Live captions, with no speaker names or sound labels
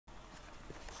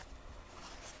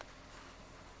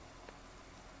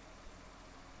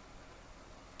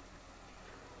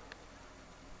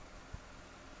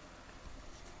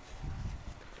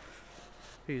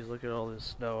Please look at all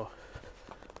this snow.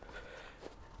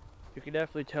 You can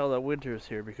definitely tell that winter is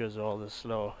here because of all this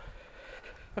snow.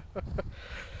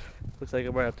 Looks like I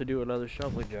might have to do another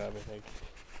shoveling job, I think.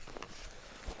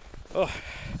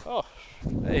 Oh,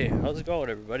 hey, how's it going,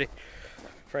 everybody?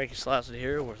 Franky'S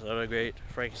here with another great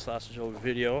Franky'S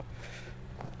video.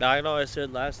 Now, I know I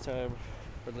said last time,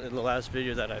 in the last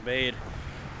video that I made,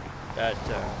 that,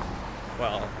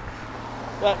 well,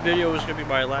 that video was going to be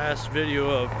my last video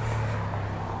of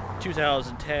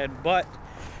 2010, but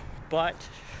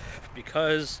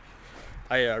because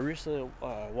I recently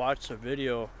watched a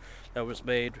video that was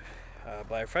made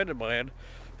by a friend of mine.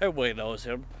 Everybody knows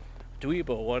him,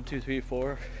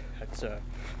 Dweebo1234. That's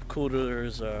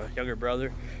Cooler's younger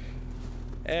brother,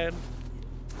 and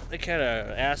they kind of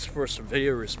asked for some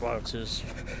video responses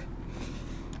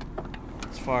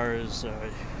as far as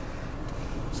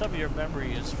some of your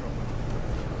memories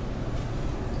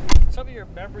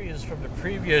from the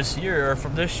previous year or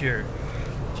from this year,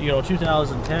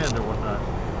 2010 or whatnot.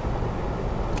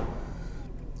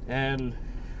 And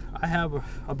I have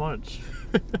a bunch.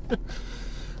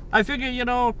 I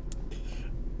figure,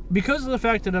 because of the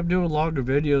fact that I'm doing longer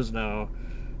videos now,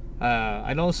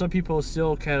 I know some people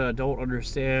still kind of don't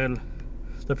understand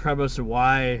the premise of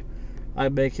why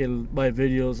I'm making my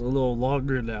videos a little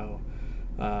longer now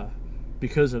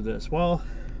because of this. Well,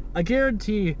 I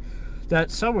guarantee that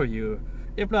some of you,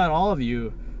 if not all of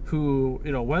you, who,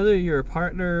 whether you're a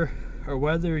partner or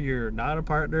whether you're not a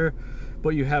partner, but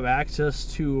you have access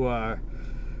to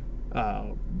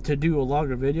do a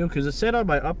longer video, because it said on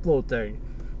my upload thing,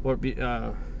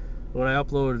 when I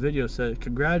uploaded a video, it said,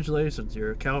 "Congratulations,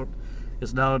 your account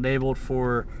is now enabled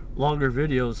for longer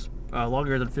videos,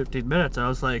 longer than 15 minutes." I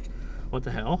was like, what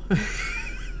the hell?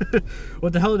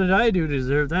 What the hell did I do to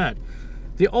deserve that?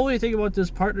 The only thing about this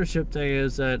partnership thing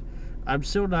is that I'm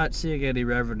still not seeing any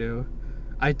revenue.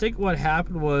 I think what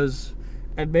happened was,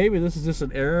 and maybe this is just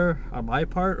an error on my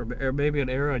part, or maybe an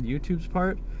error on YouTube's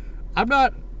part. I'm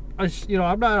not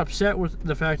upset with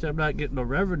the fact that I'm not getting no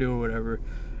revenue or whatever.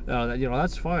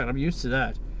 That's fine. I'm used to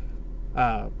that.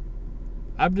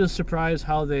 I'm just surprised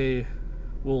how they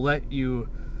will let you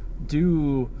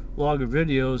do longer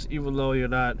videos even though you're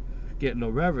not getting no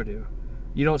revenue.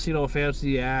 You don't see no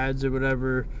fancy ads or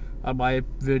whatever on my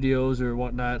videos or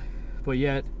whatnot, but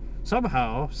yet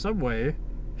somehow, some way,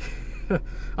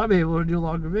 I'm able to do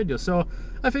longer videos. So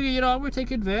I figure, I'm going to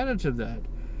take advantage of that.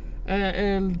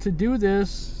 And to do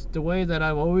this the way that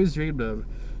I've always dreamed of,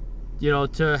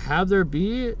 to have there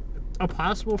be a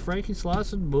possible Franky'S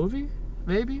movie,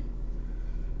 maybe.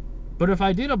 But if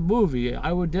I did a movie,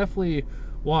 I would definitely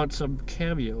want some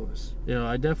cameos.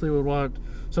 I definitely would want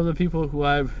some of the people who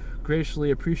I've graciously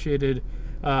appreciated.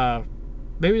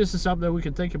 Maybe this is something that we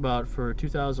can think about for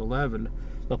 2011,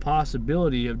 the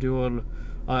possibility of doing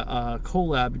a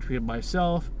collab between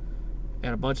myself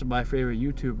and a bunch of my favorite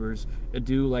YouTubers and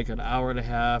do like an hour and a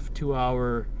half, 2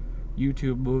 hour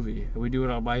YouTube movie. And we do it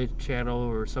on my channel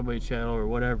or somebody's channel or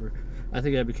whatever. I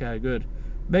think that'd be kind of good.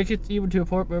 Make it even to a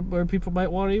point where people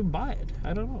might want to even buy it.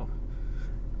 I don't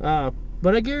know.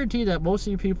 But I guarantee that most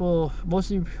of you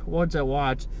ones that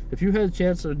watch, if you had a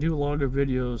chance to do longer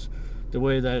videos the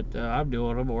way that I'm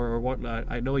doing them or whatnot,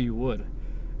 I know you would.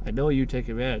 I know you take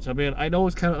advantage. I mean, I know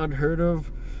it's kind of unheard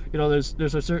of.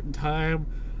 There's a certain time,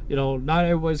 not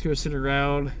everybody's going to sit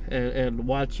around and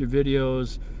watch your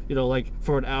videos, like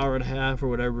for an hour and a half or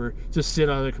whatever, just sit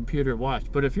on the computer and watch.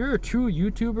 But if you're a true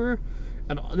YouTuber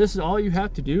and this is all you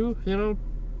have to do,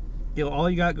 all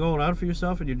you got going on for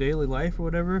yourself in your daily life or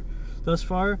whatever thus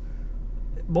far,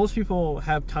 most people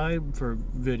have time for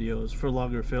videos, for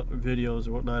longer videos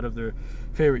or whatnot of their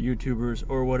favorite YouTubers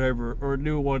or whatever, or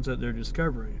new ones that they're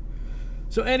discovering.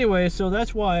 So anyway,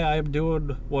 that's why I'm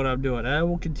doing what I'm doing. And I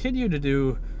will continue to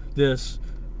do this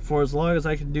for as long as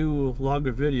I can do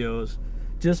longer videos,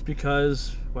 just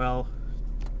because I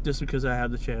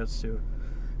have the chance to.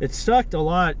 It sucked a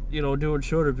lot, doing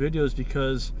shorter videos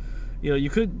because,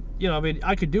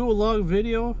 I could do a long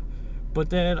video, but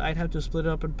then I'd have to split it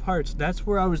up in parts. That's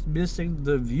where I was missing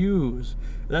the views.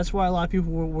 That's why a lot of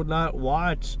people would not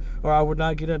watch, or I would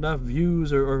not get enough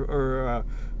views, or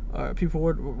people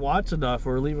wouldn't watch enough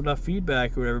or leave enough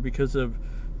feedback or whatever, because of,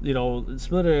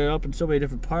 splitting it up in so many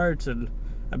different parts, and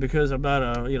because I'm not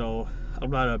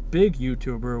a big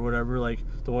YouTuber or whatever, like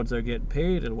the ones that are getting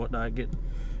paid and whatnot, getting,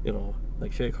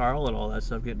 like Shay Carl and all that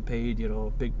stuff, getting paid,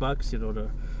 big bucks,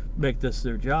 to make this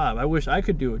their job. I wish I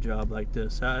could do a job like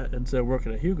this instead of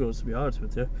working at Hugo's, to be honest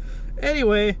with you.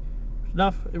 Anyway,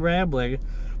 enough rambling.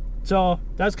 So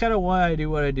that's kind of why I do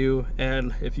what I do.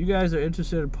 And if you guys are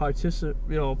interested in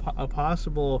a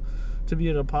possible to be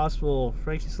in a possible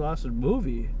Franky'S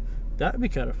movie. That'd be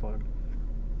kind of fun.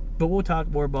 But we'll talk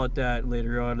more about that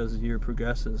later on as the year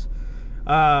progresses.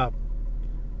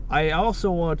 I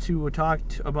also want to talk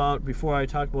about, before I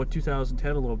talk about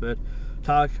 2010 a little bit,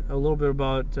 talk a little bit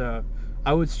about,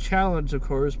 I was challenged, of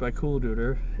course, by Cool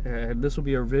Duder, and this will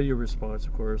be our video response,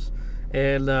 of course,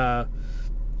 and by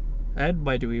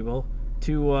Dweeble,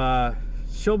 to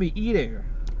show me eating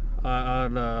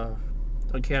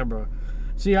on camera.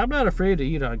 See, I'm not afraid to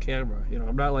eat on camera. You know,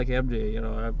 I'm not like MJ. You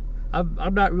know,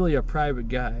 I'm not really a private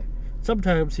guy.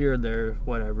 Sometimes here and there,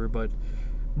 whatever, but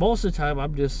most of the time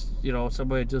I'm just, you know,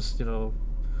 somebody just, you know,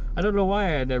 I don't know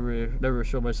why I never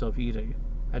show myself eating.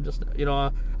 I just, you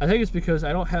know, I think it's because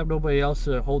I don't have nobody else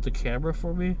to hold the camera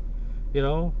for me. You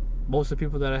know, most of the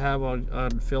people that I have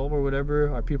on film or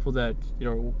whatever are people that, you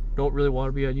know, don't really want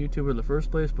to be on YouTube in the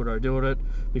first place, but are doing it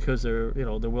because they're, you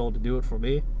know, they're willing to do it for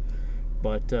me.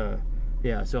 But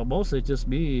yeah, so mostly just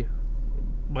me,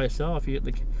 myself,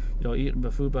 eating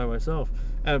the food by myself.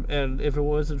 And if it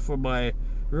wasn't for my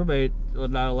roommate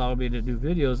not allowing me to do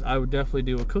videos, I would definitely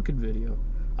do a cooking video.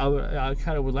 I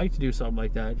kind of would like to do something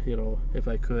like that, you know, if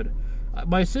I could.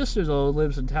 My sister though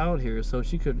lives in town here, so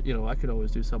she could, you know, I could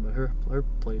always do something at her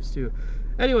place too.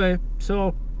 Anyway,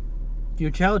 so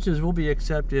your challenges will be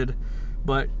accepted,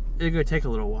 but it's gonna take a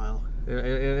little while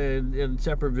in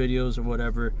separate videos or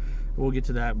whatever. We'll get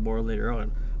to that more later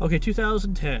on. Okay,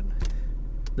 2010,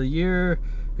 the year,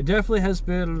 it definitely has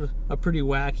been a pretty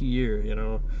wacky year, you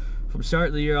know. From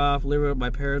starting the year off living at my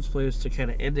parents' place to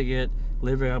kind of ending it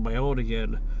living on my own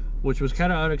again, which was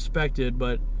kind of unexpected,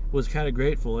 but was kind of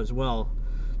grateful as well.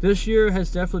 This year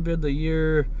has definitely been the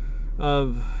year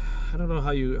of, I don't know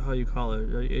how you call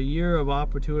it, a year of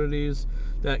opportunities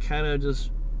that kind of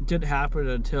just didn't happen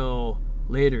until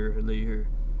later in the year,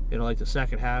 you know, like the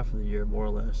second half of the year, more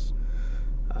or less.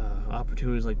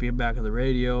 Opportunities like being back on the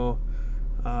radio,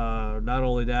 not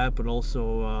only that, but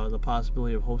also the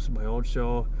possibility of hosting my own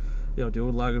show, you know,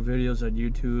 doing longer videos on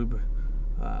YouTube,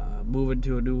 moving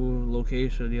to a new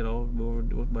location, you know,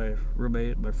 moving with my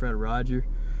roommate, my friend Roger,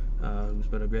 who's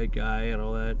been a great guy and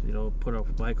all that, you know, put up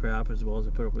with my crap as well as I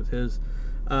put up with his.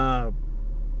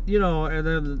 You know, and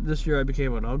then this year I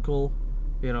became an uncle,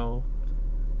 you know,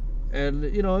 and,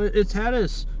 you know, it's had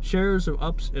its shares of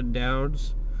ups and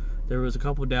downs. There was a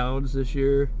couple downs this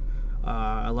year.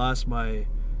 I lost my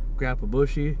grandpa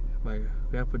Bushy, my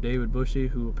grandpa David Bushy,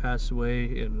 who passed away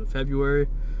in February,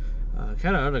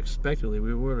 kind of unexpectedly.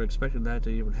 We weren't expecting that to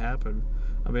even happen.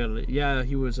 I mean, yeah,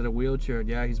 he was in a wheelchair, and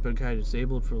yeah, he's been kind of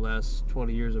disabled for the last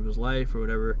 20 years of his life or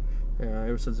whatever,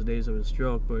 ever since the days of his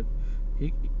stroke, but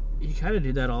he kind of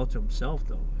did that all to himself,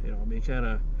 though. You know, I mean, kind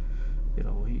of, you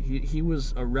know, he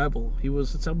was a rebel. He was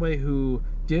somebody who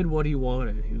did what he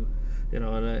wanted. You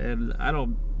know, and I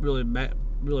don't really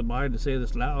mind to say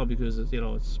this now because, you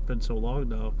know, it's been so long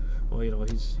now. Well, you know,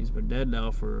 he's been dead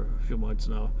now for a few months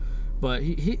now, but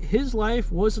his life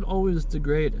wasn't always the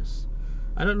greatest.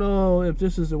 I don't know if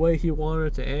this is the way he wanted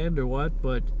it to end or what,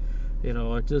 but, you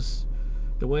know, it just,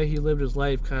 the way he lived his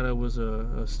life kind of was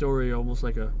a story, almost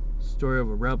like a story of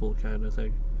a rebel kind of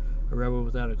thing, a rebel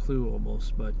without a clue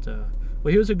almost. But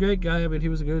he was a great guy. I mean, he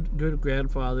was a good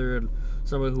grandfather and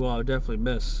someone who I'll definitely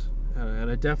miss. And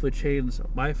it definitely changed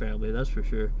my family, that's for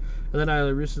sure. And then I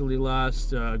recently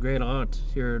lost a great aunt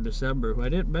here in December, who I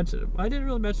didn't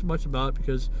really mention much about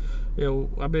because, you know,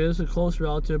 I mean, it's a close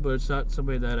relative, but it's not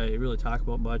somebody that I really talk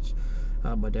about much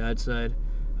on my dad's side.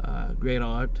 Great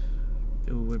aunt,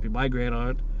 who would be my great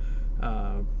aunt,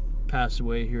 passed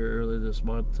away here earlier this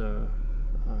month, who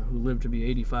lived to be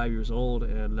 85 years old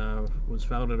and was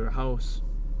found in her house.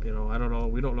 You know, I don't know,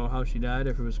 we don't know how she died,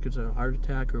 if it was because of a heart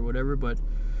attack or whatever, but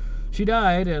she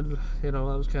died, and, you know,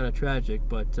 that was kind of tragic.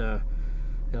 But you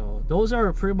know, those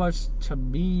are pretty much, to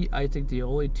me, I think the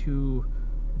only two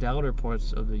downer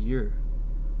points of the year.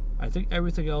 I think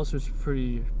everything else was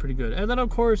pretty good. And then, of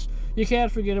course, you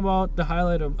can't forget about the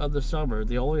highlight of the summer.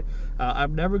 The only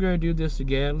I'm never going to do this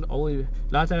again. Only,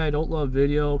 not that I don't love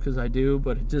video, because I do,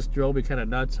 but it just drove me kind of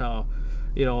nuts how,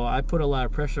 you know, I put a lot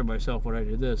of pressure on myself when I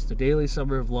did this. The daily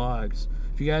summer vlogs.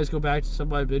 If you guys go back to some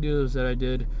of my videos that I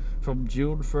did from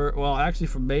June 1st, well, actually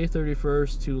from May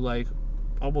 31st to like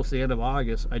almost the end of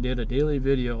August, I did a daily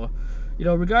video. You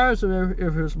know, regardless of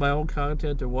if it was my own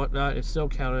content or whatnot, it still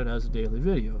counted as a daily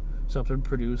video. Something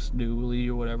produced newly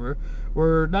or whatever.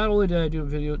 Where not only did I do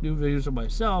new videos of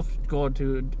myself,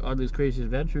 going on these crazy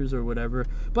adventures or whatever,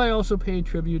 but I also paid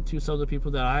tribute to some of the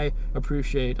people that I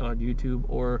appreciate on YouTube,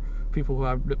 or people who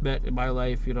I've met in my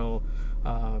life, you know,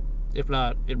 if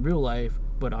not in real life,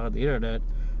 but on the internet.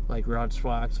 like Ron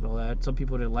Fox and all that. Some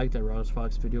people didn't like that Ron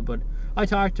Fox video, but I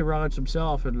talked to Ron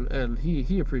himself, and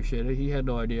he appreciated it. He had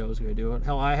no idea I was going to do it.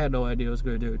 Hell, I had no idea I was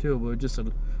going to do it too, but it was just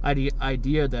an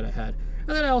idea that I had.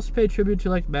 And then I also paid tribute to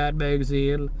like Mad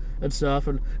Magazine and stuff,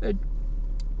 and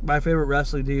my favorite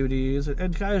wrestling DVDs,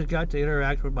 and kind of got to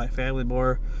interact with my family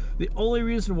more. The only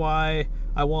reason why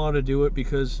I wanted to do it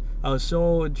because I was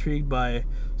so intrigued by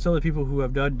some of the people who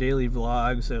have done daily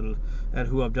vlogs and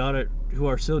who have done it, who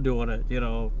are still doing it, you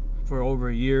know, for over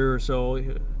a year or so,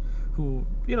 who,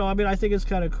 you know, I mean, I think it's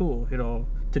kind of cool, you know,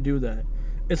 to do that.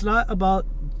 It's not about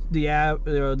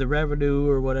the revenue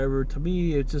or whatever. To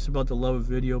me, it's just about the love of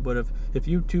video. But if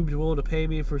YouTube's willing to pay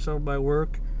me for some of my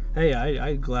work, hey,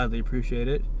 I gladly appreciate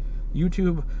it.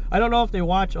 YouTube, I don't know if they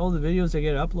watch all the videos that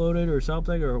get uploaded or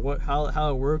something, or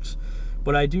how it works,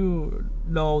 but I do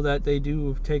know that they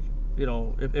do take, you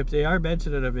know, if they are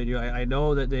mentioned in a video, I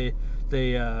know that they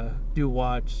do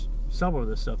watch some of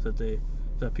the stuff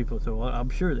that people throw out. I'm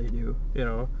sure they do. You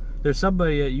know, there's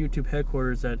somebody at YouTube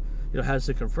headquarters that, you know, has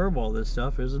to confirm all this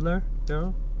stuff, isn't there? You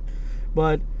know,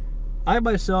 but I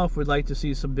myself would like to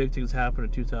see some big things happen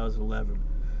in 2011.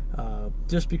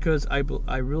 Just because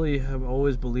I really have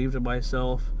always believed in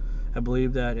myself. I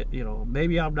believe that, you know,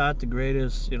 maybe I'm not the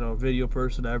greatest, you know, video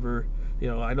person ever. You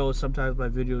know, I know sometimes my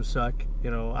videos suck.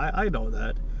 You know, I know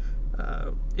that.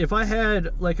 If I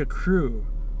had like a crew,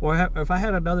 or if I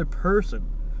had another person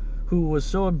who was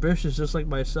so ambitious just like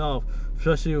myself,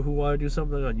 especially who want to do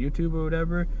something on YouTube or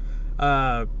whatever,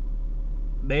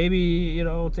 maybe, you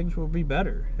know, things would be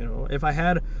better. You know, if I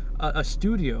had a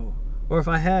studio, or if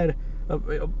I had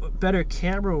a better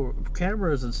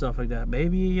cameras and stuff like that,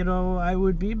 maybe, you know, I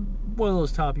would be one of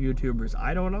those top YouTubers.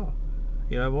 I don't know.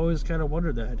 You know, I've always kind of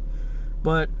wondered that.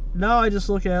 But now I just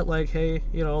look at like, hey,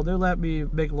 you know, they're letting me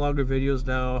make longer videos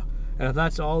now, and if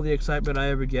that's all the excitement I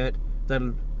ever get,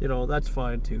 then, you know, that's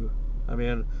fine too. I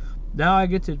mean, now I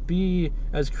get to be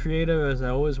as creative as I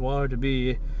always wanted to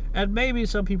be, and maybe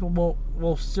some people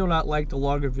will still not like the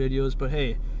longer videos, but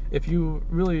hey, if you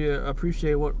really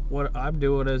appreciate what I'm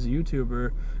doing as a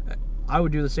YouTuber, I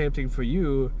would do the same thing for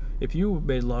you if you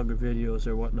made longer videos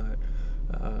or whatnot.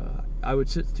 I would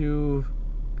sit through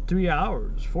 3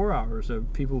 hours, 4 hours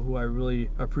of people who I really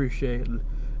appreciate and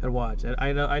watch. And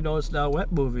I know it's now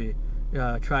Wet Movie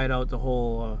tried out the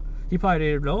whole. He probably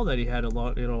didn't even know that he had a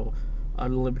lot, you know,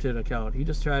 unlimited account. He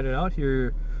just tried it out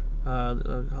here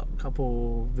a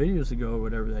couple videos ago or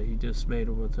whatever that he just made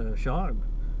with Sean.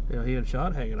 You know, he and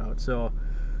Sean hanging out. So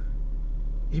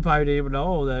he probably didn't even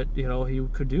know that, you know, he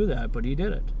could do that, but he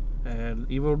did it. And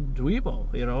even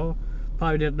Dweebo, you know,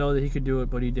 probably didn't know that he could do it,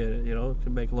 but he did it, you know,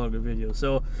 can make longer videos.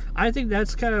 So I think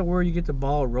that's kind of where you get the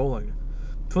ball rolling.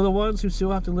 For the ones who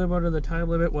still have to live under the time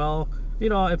limit, well, you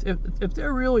know, if there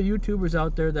are real YouTubers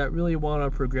out there that really want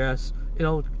to progress, you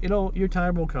know, your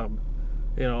time will come.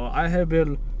 You know, I have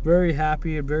been very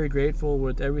happy and very grateful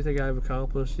with everything I've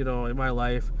accomplished, you know, in my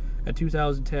life. And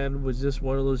 2010 was just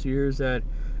one of those years that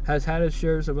has had its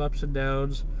shares of ups and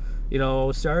downs. You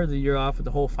know, started the year off with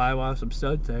the whole 5 awesome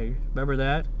stud thing. Remember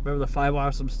that? Remember the 5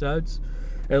 awesome studs?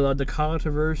 And the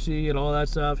controversy and all that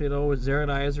stuff, you know, with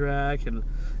Zarin Isaac and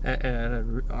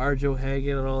Arjo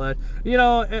Hagen and all that. You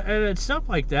know, and it's stuff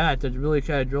like that that really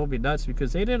kind of drove me nuts,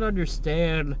 because they didn't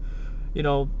understand, you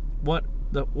know, what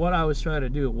I was trying to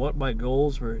do, what my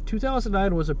goals were.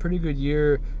 2009 was a pretty good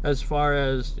year as far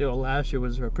as, you know, last year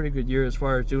was a pretty good year as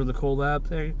far as doing the collab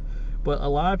thing. But a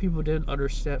lot of people didn't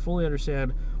fully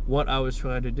understand what I was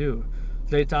trying to do.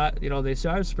 They thought, you know, they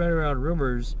started spreading around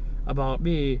rumors about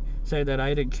me, saying that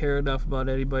I didn't care enough about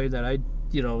anybody, that I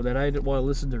didn't want to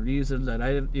listen to reasons, that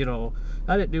I didn't, you know,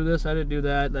 I didn't do this, I didn't do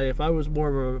that, that if I was more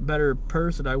of a better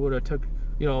person, I would have took,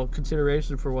 you know,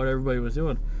 consideration for what everybody was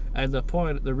doing. And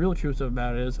the real truth of the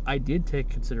matter is, I did take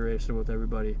consideration with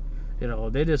everybody. You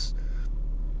know, they just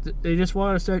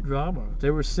wanted to start drama. They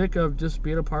were sick of just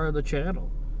being a part of the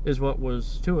channel, is what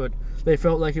was to it. They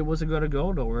felt like it wasn't going to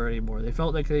go nowhere anymore. They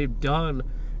felt like they've done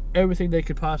everything they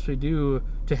could possibly do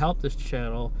to help this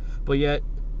channel, but yet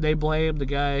they blamed the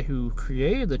guy who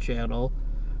created the channel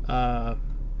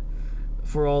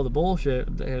for all the bullshit,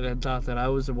 and thought that I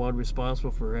was the one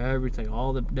responsible for everything,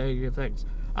 all the negative things.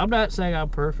 I'm not saying I'm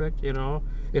perfect, you know.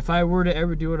 If I were to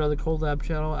ever do another collab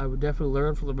channel, I would definitely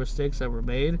learn from the mistakes that were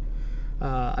made.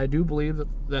 I do believe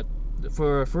that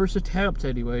for a first attempt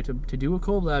anyway, to do a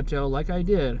collab channel like I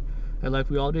did, and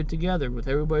like we all did together with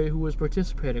everybody who was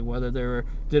participating, whether they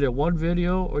did a 1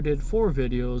 video or did 4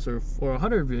 videos or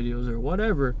 100 videos or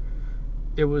whatever,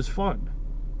 it was fun.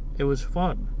 It was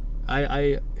fun.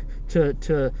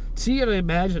 To see an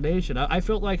imagination, I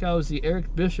felt like I was the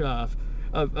Eric Bischoff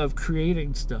of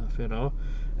creating stuff, you know.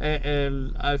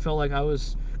 and I felt like I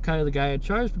was kind of the guy in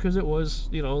charge because it was,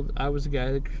 you know, I was the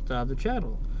guy that started the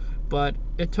channel. But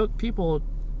it took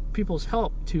people's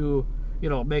help to, you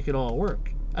know, make it all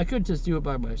work. I couldn't just do it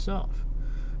by myself,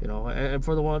 you know. And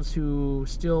for the ones who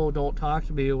still don't talk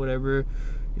to me or whatever,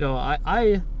 you know,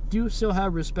 I do still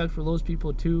have respect for those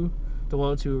people too. The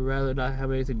ones who rather not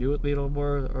have anything to do with me no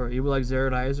more, or even like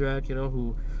Zared Isaac, you know,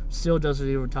 who still doesn't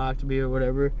even talk to me or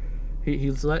whatever.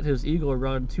 He's let his ego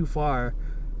run too far.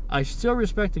 I still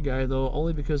respect the guy though,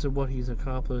 only because of what he's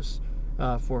accomplished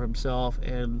for himself,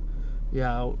 and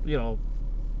yeah, you know,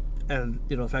 and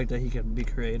you know, the fact that he can be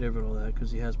creative and all that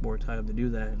because he has more time to do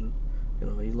that, and you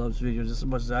know, he loves videos just as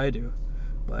much as I do.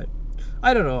 But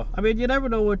I don't know. I mean, you never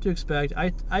know what to expect.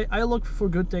 I look for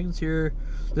good things here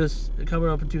this coming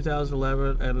up in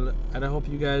 2011, and I hope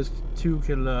you guys too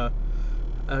can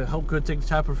hope good things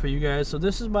happen for you guys. So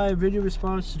this is my video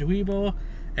response to Dweebo,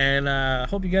 and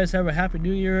hope you guys have a happy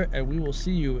new year, and we will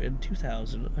see you in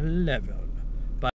 2011.